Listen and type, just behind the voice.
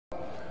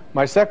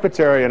My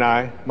secretary and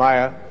I,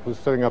 Maya, who's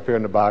sitting up here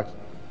in the box,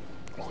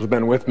 who's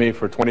been with me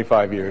for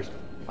 25 years.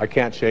 I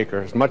can't shake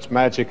her. As much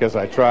magic as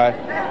I try,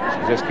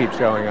 she just keeps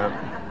showing up.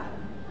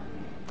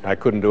 I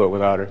couldn't do it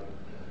without her.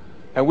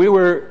 And we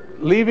were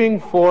leaving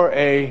for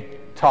a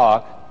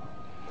talk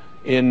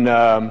in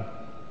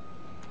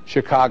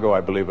Chicago,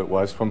 I believe it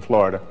was, from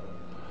Florida.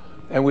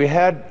 And we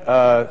had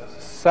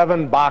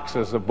 7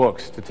 boxes of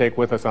books to take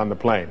with us on the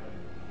plane.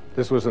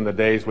 This was in the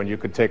days when you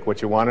could take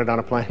what you wanted on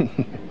a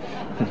plane.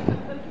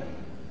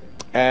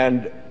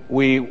 And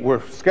we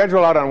were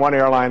scheduled out on one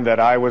airline that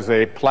I was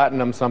a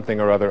platinum something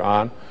or other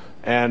on,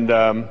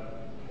 and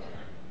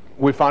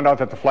we found out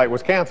that the flight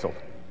was canceled.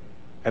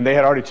 And they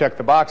had already checked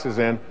the boxes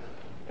in,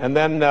 and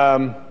then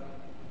well,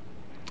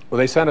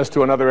 they sent us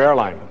to another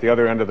airline at the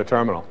other end of the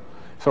terminal.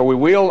 So we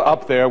wheel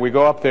up there, we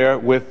go up there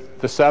with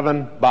the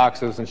 7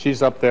 boxes, and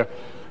she's up there,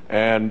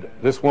 and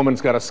this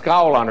woman's got a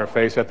scowl on her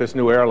face at this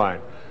new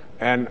airline.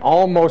 And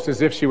almost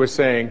as if she was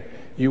saying,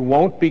 you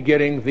won't be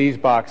getting these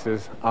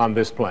boxes on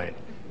this plane.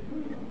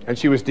 And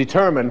she was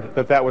determined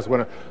that that was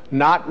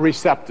not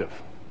receptive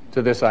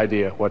to this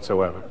idea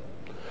whatsoever.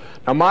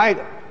 Now,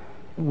 my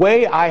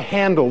way I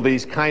handle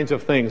these kinds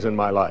of things in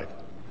my life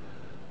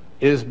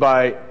is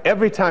by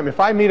every time, if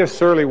I meet a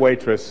surly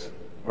waitress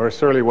or a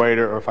surly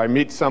waiter, or if I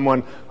meet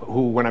someone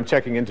who, when I'm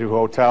checking into a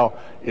hotel,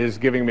 is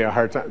giving me a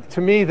hard time,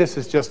 to me this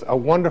is just a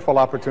wonderful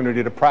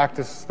opportunity to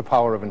practice the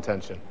power of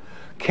intention.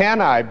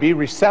 Can I be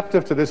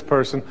receptive to this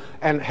person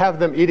and have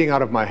them eating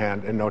out of my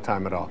hand in no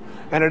time at all?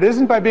 And it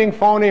isn't by being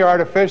phony or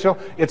artificial,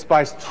 it's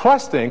by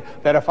trusting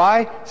that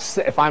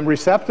if I'm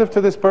receptive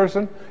to this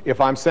person, if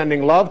I'm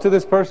sending love to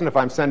this person, if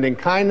I'm sending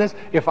kindness,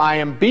 if I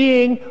am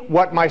being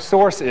what my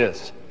source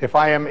is, if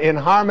I am in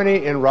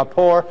harmony, in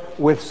rapport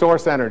with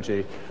source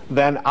energy,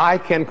 then I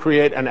can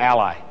create an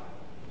ally.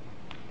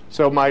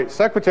 So my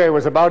secretary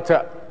was about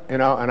to,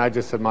 and I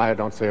just said, Maya,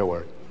 don't say a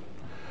word.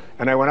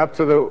 And I went up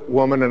to the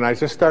woman and I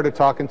just started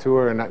talking to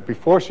her, and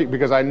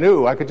because I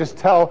knew, I could just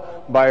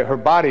tell by her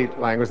body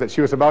language that she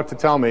was about to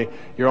tell me,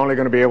 you're only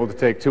going to be able to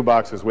take 2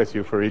 boxes with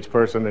you for each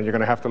person, and you're going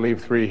to have to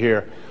leave 3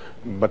 here.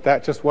 But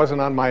that just wasn't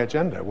on my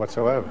agenda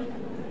whatsoever.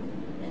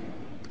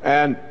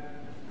 And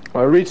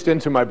I reached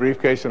into my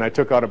briefcase and I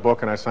took out a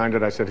book and I signed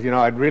it. I said,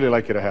 I'd really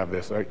like you to have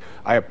this.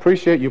 I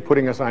appreciate you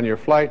putting us on your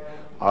flight.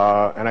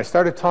 And I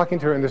started talking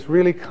to her in this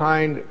really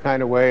kind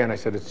of way, and I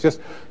said, it's just,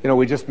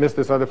 we just missed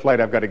this other flight.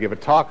 I've got to give a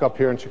talk up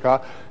here in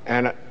Chicago.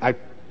 And I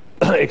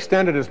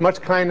extended as much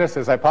kindness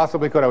as I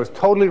possibly could. I was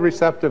totally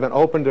receptive and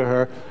open to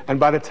her. And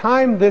by the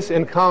time this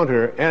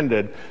encounter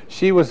ended,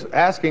 she was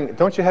asking,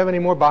 don't you have any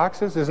more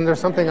boxes? Isn't there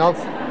something else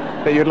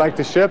that you'd like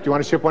to ship? Do you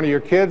want to ship one of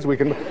your kids? We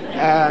can...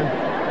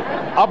 And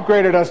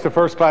upgraded us to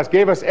first class,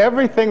 gave us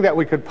everything that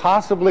we could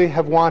possibly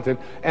have wanted,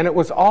 and it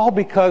was all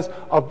because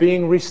of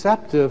being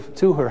receptive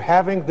to her,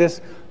 having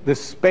this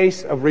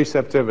space of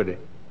receptivity.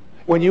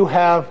 When you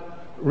have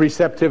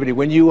receptivity,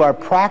 when you are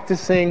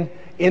practicing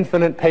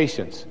infinite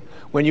patience,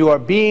 when you are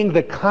being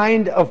the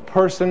kind of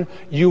person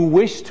you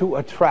wish to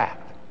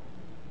attract,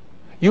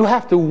 you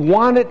have to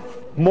want it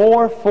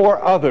more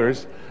for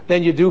others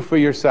than you do for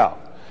yourself.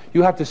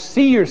 You have to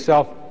see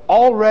yourself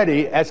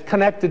already as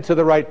connected to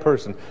the right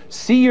person.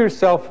 See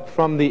yourself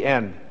from the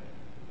end.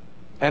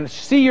 And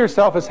see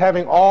yourself as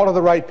having all of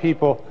the right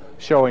people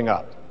showing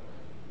up.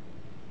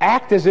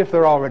 Act as if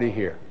they're already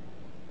here.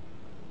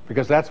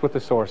 Because that's what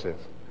the source is.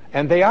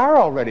 And they are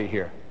already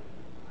here.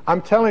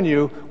 I'm telling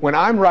you, when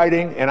I'm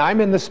writing and I'm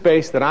in the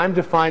space that I'm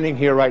defining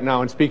here right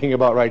now and speaking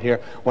about right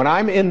here, when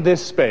I'm in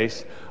this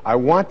space, I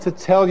want to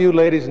tell you,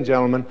 ladies and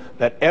gentlemen,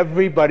 that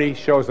everybody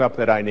shows up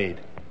that I need.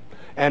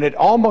 And it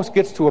almost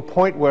gets to a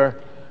point where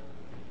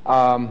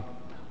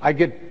I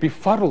get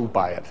befuddled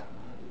by it,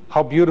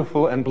 how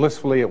beautiful and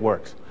blissfully it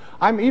works.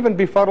 I'm even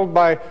befuddled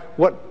by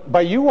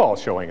you all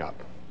showing up.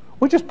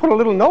 We just put a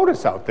little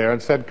notice out there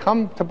and said,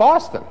 come to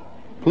Boston.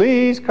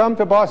 Please come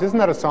to Boston. Isn't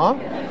that a song?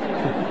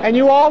 And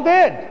you all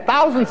did.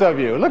 Thousands of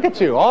you. Look at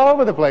you, all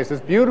over the place. This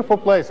beautiful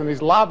place and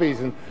these lobbies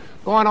and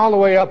going all the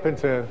way up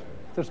into,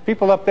 there's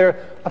people up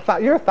there,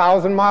 you're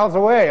 1,000 miles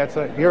away.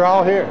 You're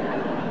all here.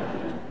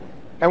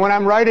 And when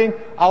I'm writing,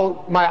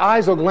 my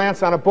eyes will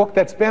glance on a book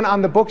that's been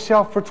on the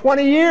bookshelf for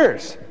 20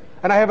 years,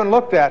 and I haven't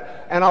looked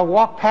at, and I'll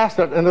walk past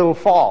it and it'll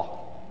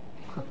fall.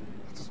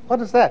 What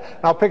is that?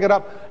 And I'll pick it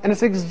up, and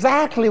it's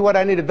exactly what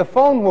I needed. The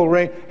phone will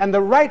ring, and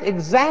the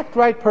exact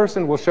right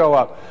person will show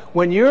up.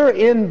 When you're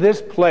in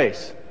this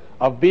place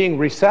of being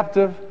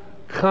receptive,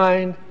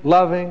 kind,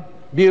 loving,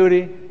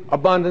 beauty,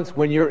 abundance,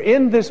 when you're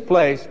in this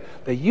place,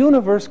 the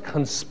universe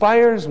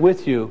conspires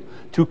with you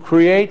to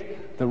create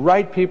the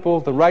right people,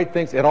 the right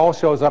things. It all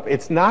shows up.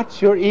 It's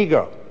not your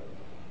ego.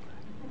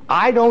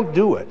 I don't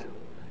do it.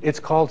 It's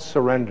called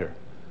surrender.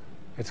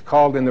 It's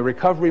called, in the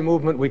recovery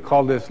movement, we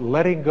call this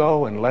letting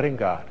go and letting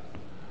God.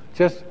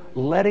 Just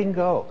letting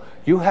go.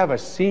 You have a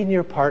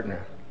senior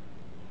partner,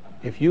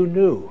 if you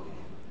knew,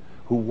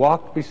 who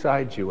walked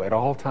beside you at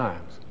all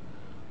times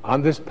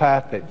on this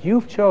path that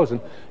you've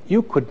chosen,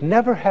 you could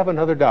never have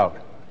another doubt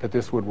that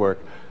this would work.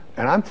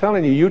 And I'm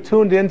telling you, you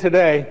tuned in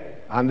today,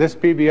 on this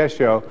PBS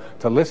show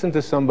to listen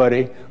to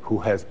somebody who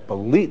has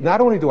believed.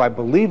 Not only do I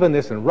believe in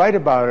this and write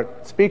about it,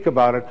 speak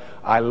about it,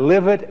 I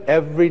live it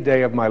every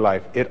day of my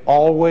life. It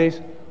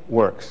always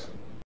works.